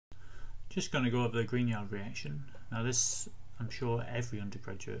Just going to go over the Grignard reaction. Now this, I'm sure every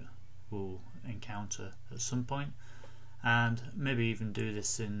undergraduate will encounter at some point, and maybe even do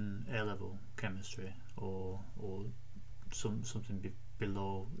this in A-level chemistry or something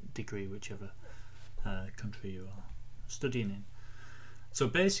below degree, whichever country you are studying in. So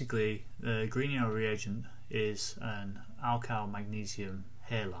basically, the Grignard reagent is an alkyl magnesium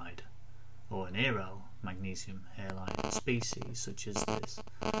halide, or an aryl magnesium halide species, such as this.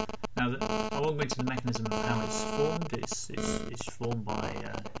 Now, I won't go into the mechanism of how it's formed. It's formed by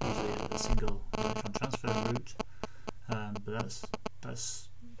usually a single electron transfer route, but that's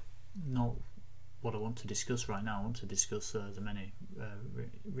not what I want to discuss right now. I want to discuss the many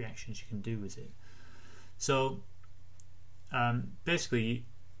reactions you can do with it. So basically,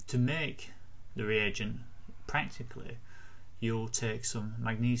 to make the reagent, practically, you'll take some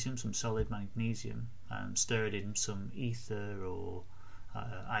magnesium, some solid magnesium, and stir it in some ether or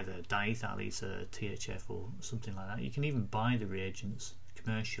either diethyl ether, THF, or something like that. You can even buy the reagents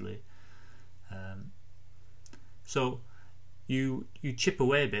commercially. So you chip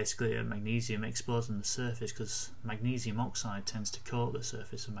away basically at magnesium, exposing the surface, because magnesium oxide tends to coat the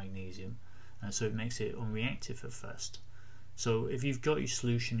surface of magnesium, and so it makes it unreactive at first. So if you've got your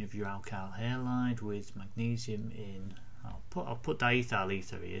solution of your alkyl halide with magnesium in, I'll put diethyl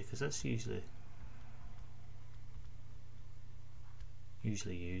ether here because that's usually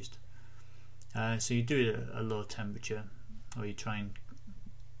used. So you do it at a low temperature, or you try and,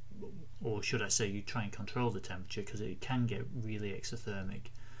 or should I say, you try and control the temperature, because it can get really exothermic,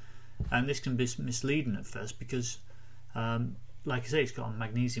 and this can be misleading at first because, like I say, it's got a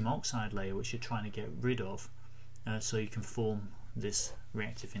magnesium oxide layer which you're trying to get rid of, so you can form this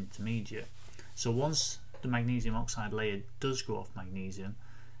reactive intermediate. So once the magnesium oxide layer does go off magnesium,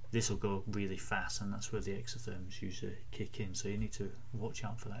 this will go really fast, and that's where the exotherms usually kick in. So you need to watch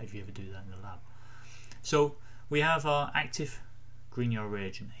out for that if you ever do that in the lab. So we have our active Grignard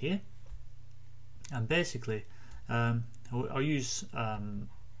reagent here, and basically I'll use a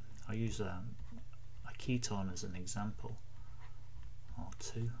ketone as an example.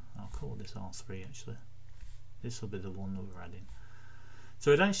 R2. I'll call this R3 actually. This will be the one that we're adding.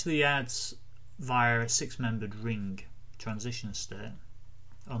 So it actually adds via a 6-membered ring transition state,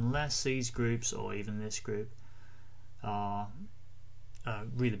 unless these groups, or even this group, are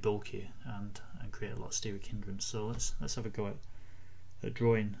really bulky and create a lot of steric hindrance. So let's have a go at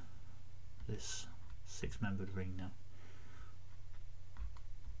drawing this 6-membered ring now.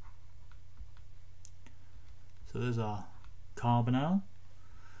 So there's our carbonyl, and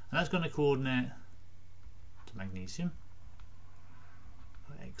that's going to coordinate to magnesium.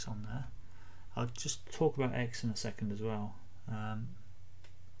 Put X on there. I'll just talk about X in a second as well. And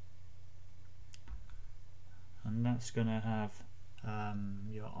that's going to have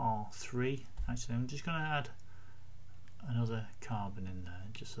your R3. Actually, I'm just going to add another carbon in there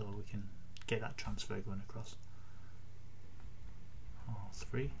just so we can get that transfer going across.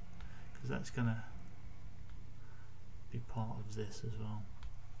 R3, because that's going to be part of this as well.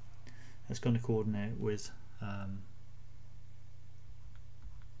 That's going to coordinate with,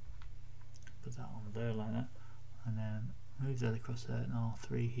 put that on there like that, and then move that across there, and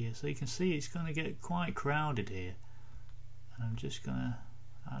R3 here. So you can see it's going to get quite crowded here, and I'm just going to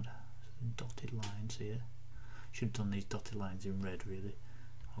add some dotted lines here. Should have done these dotted lines in red really.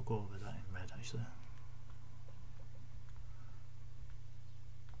 I'll go over that in red actually.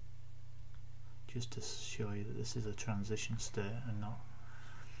 Just to show you that this is a transition state and not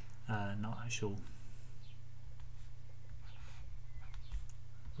actual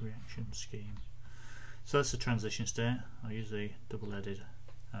reaction scheme. So that's the transition state. I use the double-headed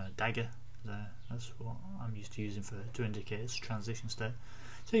dagger there. That's what I'm used to using to indicate it's a transition state.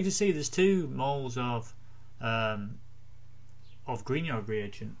 So you can see there's 2 moles of Grignard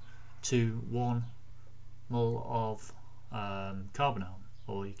reagent to 1 mole of carbonyl,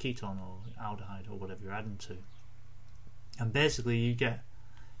 or your ketone or aldehyde, or whatever you're adding to. And basically you get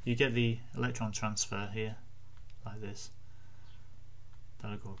the electron transfer here like this.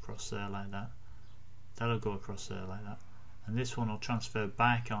 That'll go across there like that. That'll go across there like that. And this one will transfer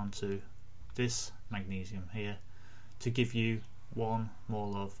back onto this magnesium here to give you 1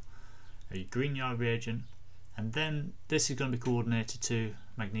 mole of a Grignard reagent. And then this is going to be coordinated to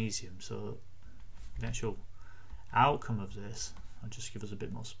magnesium. So the actual outcome of this, I'll just give us a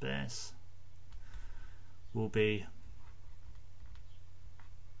bit more space, will be,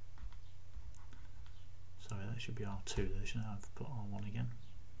 sorry, that should be R2 there, shouldn't I have put R1 again?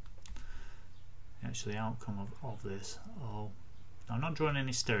 Actually, the outcome of this, I'm not drawing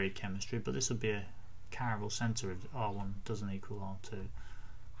any stereochemistry, but this will be a chiral centre if R1 doesn't equal R2.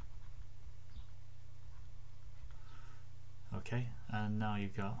 Okay, and now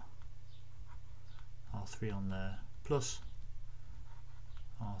you've got R3 on there plus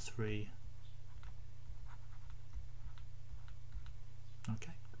R3.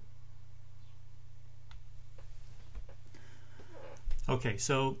 Okay. Okay,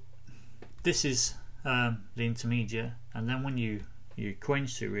 so this is the intermediate, and then when you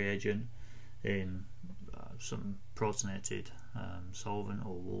quench the reagent in some protonated solvent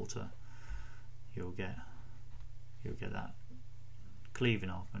or water, you'll get that cleaving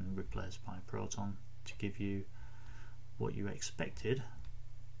off and replaced by a proton to give you what you expected.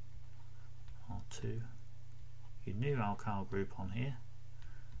 R2, your new alkyl group on here,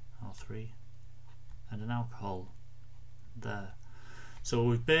 R3, and an alcohol there. So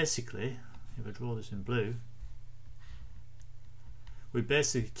we've basically, if I draw this in blue, we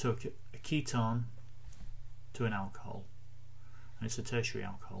basically took a ketone to an alcohol, and it's a tertiary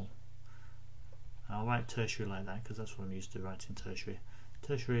alcohol. And I'll write tertiary like that because that's what I'm used to writing tertiary.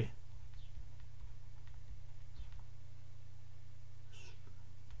 Tertiary,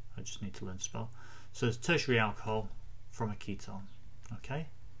 I just need to learn to spell. So it's tertiary alcohol from a ketone, okay?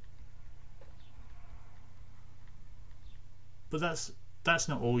 But that's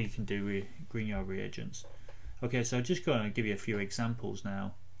not all you can do with Grignard reagents. Okay, so I'm just going to give you a few examples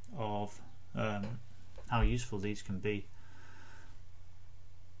now of how useful these can be.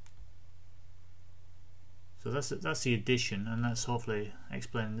 So that's the addition, and that's hopefully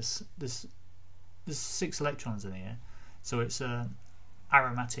explaining this. There's 6 electrons in here, so it's a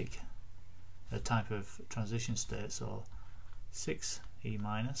aromatic type of transition state. So 6E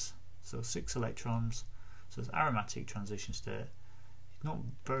minus, so 6 electrons. So it's aromatic transition state. It's not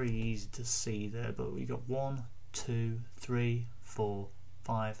very easy to see there, but we got 1, 2, 3, 4,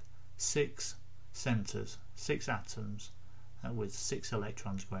 5, 6 centers, 6 atoms with 6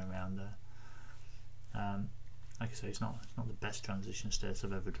 electrons going around there. Like I say, it's not the best transition states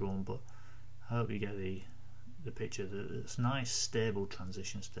I've ever drawn, but I hope you get the picture that it's a nice stable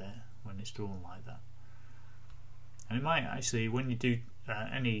transition state when it's drawn like that. And it might actually, when you do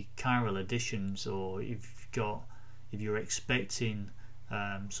any chiral additions, or if you're expecting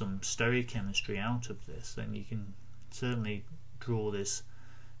some stereochemistry out of this, then you can certainly draw this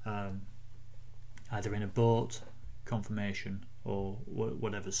either in a boat conformation or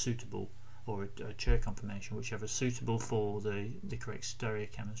whatever's suitable, or a chair conformation, whichever is suitable for the correct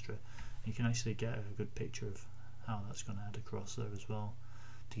stereochemistry. You can actually get a good picture of how that's going to add across there as well,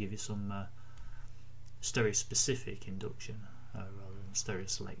 to give you some stereospecific induction rather than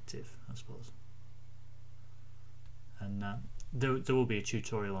stereoselective, I suppose. And there will be a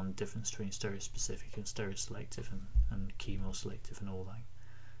tutorial on the difference between stereospecific and stereoselective and chemoselective and all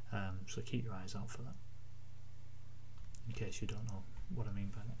that. So keep your eyes out for that, in case you don't know what I mean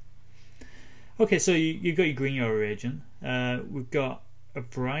by that. Okay, so you've got your Grignard reagent. We've got a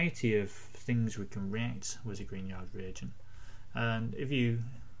variety of things we can react with a Grignard reagent, and if you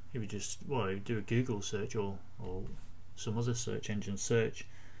just do a Google search or some other search engine search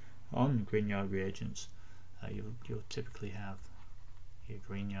on Grignard reagents, you'll typically have your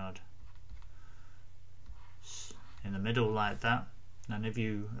Grignard in the middle like that. And if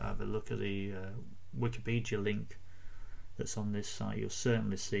you have a look at the Wikipedia link that's on this site, you'll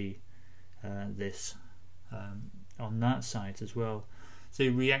certainly see this on that site as well. So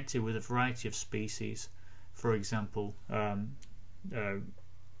you reacted with a variety of species. For example,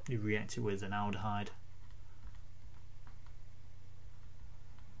 you reacted with an aldehyde,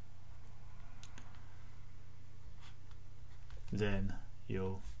 then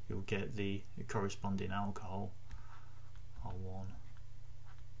you'll get the corresponding alcohol, R1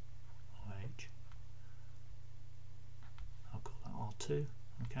 OH. I'll call that R2.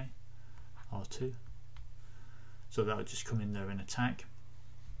 Okay, R2. So that'll just come in there and attack.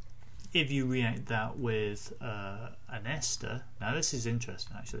 If you react that with an ester, now this is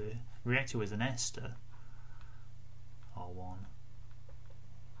interesting actually, reacted with an ester, R1,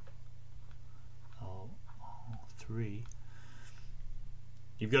 R3,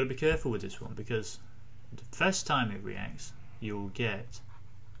 you've got to be careful with this one, because the first time it reacts you'll get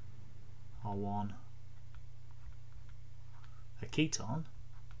R1, a keton,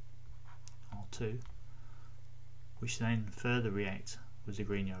 R2, which then further reacts with the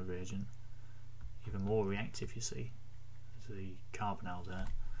Grignard reagent, even more reactive, you see, there's the carbonyl there,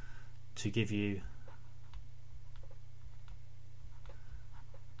 to give you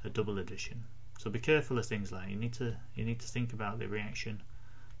a double addition. So be careful of things like that. You need to think about the reaction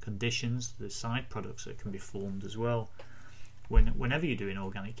conditions, the side products that can be formed as well. Whenever you're doing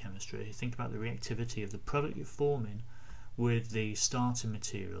organic chemistry, think about the reactivity of the product you're forming with the starting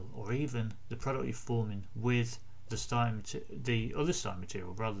material, or even the product you're forming with the other starting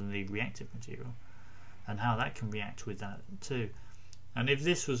material rather than the reactive material, and how that can react with that too. And if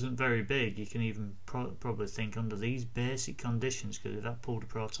this wasn't very big, you can even probably think under these basic conditions, because if that pulled a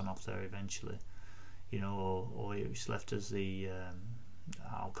proton off there eventually, you know, or it was left as the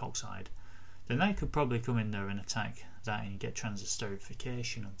alkoxide, then that could probably come in there and attack that, and you get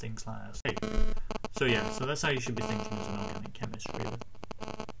transesterification and things like that. So yeah, so that's how you should be thinking as an organic chemist, really.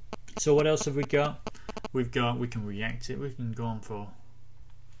 So what else have we got? We can react it. We can go on for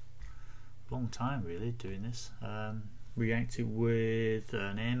a long time really doing this. React it with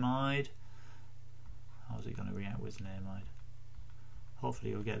an amide. How's it going to react with an amide?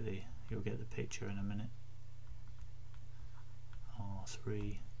 Hopefully you'll get the picture in a minute.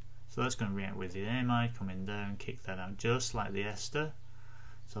 R3. So that's going to react with the amide, come in there and kick that out just like the ester.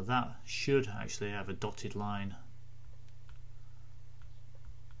 So that should actually have a dotted line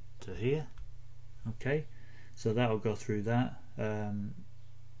to here. Okay, so that will go through that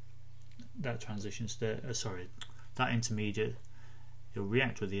that transition state. That intermediate. It'll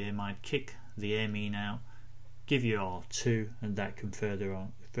react with the amide, kick the amine out, give you R2, and that can further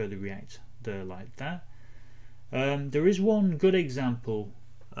react there like that. There is one good example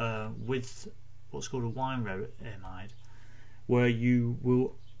with what's called a wine red amide, where you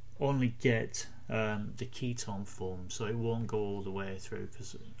will only get the ketone form, so it won't go all the way through,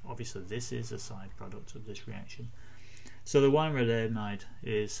 because obviously this is a side product of this reaction. So the wine red amide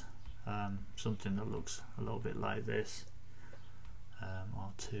is something that looks a little bit like this.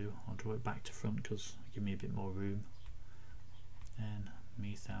 R2, I'll draw it back to front because give me a bit more room. And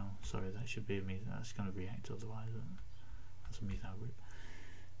methyl, sorry, that should be a methyl, that's going to react otherwise. That's a methyl group.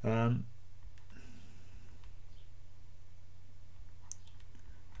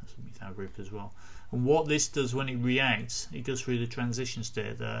 That's a methyl group as well. And what this does when it reacts, it goes through the transition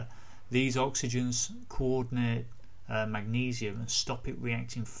state there. These oxygens coordinate magnesium and stop it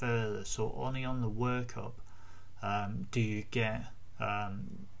reacting further. So only on the workup do you get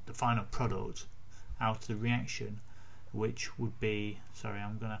the final product out of the reaction, which would be, sorry,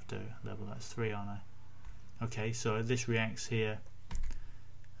 I'm going to have to level, that's 3, aren't I? Okay, so this reacts here,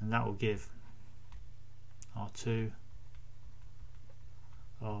 and that will give R2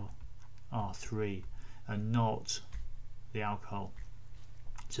 or R3 and not the alcohol,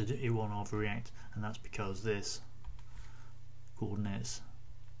 so that it won't overreact, and that's because this coordinates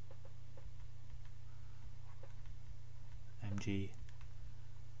MgX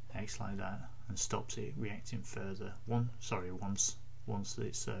like that and stops it reacting further. Once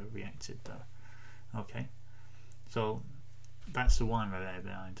it's reacted there. Okay, so that's the wine red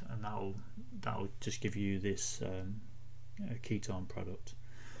amide, and that'll just give you this ketone product.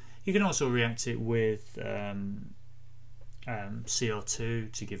 You can also react it with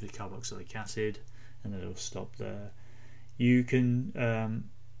CO2 to give the carboxylic acid, and it'll stop there. You can,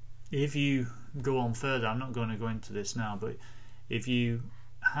 if you go on further, I'm not going to go into this now, but if you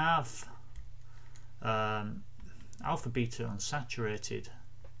have alpha beta unsaturated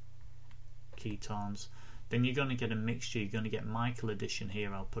ketones, then you're going to get a mixture. You're going to get Michael addition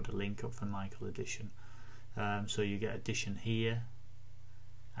here. I'll put a link up for Michael addition. So you get addition here,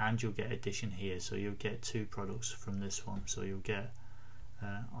 and you'll get addition here. So you'll get 2 products from this one. So you'll get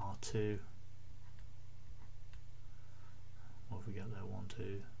R2. What have we got there? 1,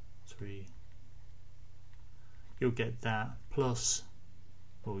 2, 3. You'll get that plus,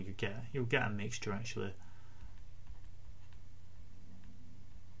 well, you'll get a mixture actually.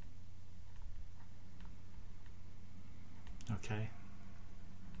 Okay,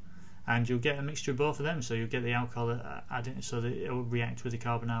 and you'll get a mixture of both of them, so you'll get the alcohol adding, so that it will react with the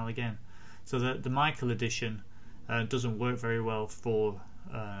carbonyl again. So the Michael addition doesn't work very well for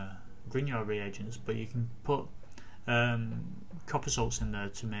Grignard reagents, but you can put copper salts in there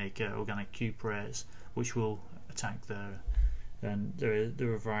to make organic cuprates, which will attack there. And there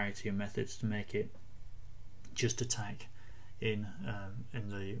are a variety of methods to make it just attack in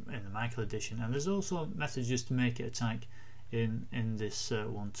the Michael addition, and there's also methods just to make it attack in this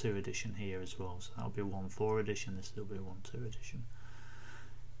 1,2 edition here as well. So that'll be 1,4 edition, this will be 1,2 edition.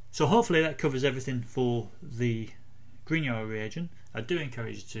 So hopefully that covers everything for the Grignard reagent. I do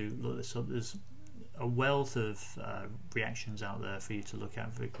encourage you to look this up. There's a wealth of reactions out there for you to look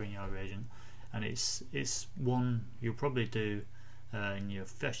at for the Grignard reagent, and it's one you'll probably do in your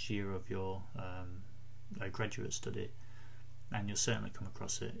first year of your graduate study, and you'll certainly come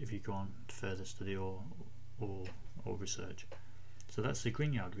across it if you go on to further study or research. So that's the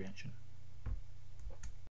Grignard reaction.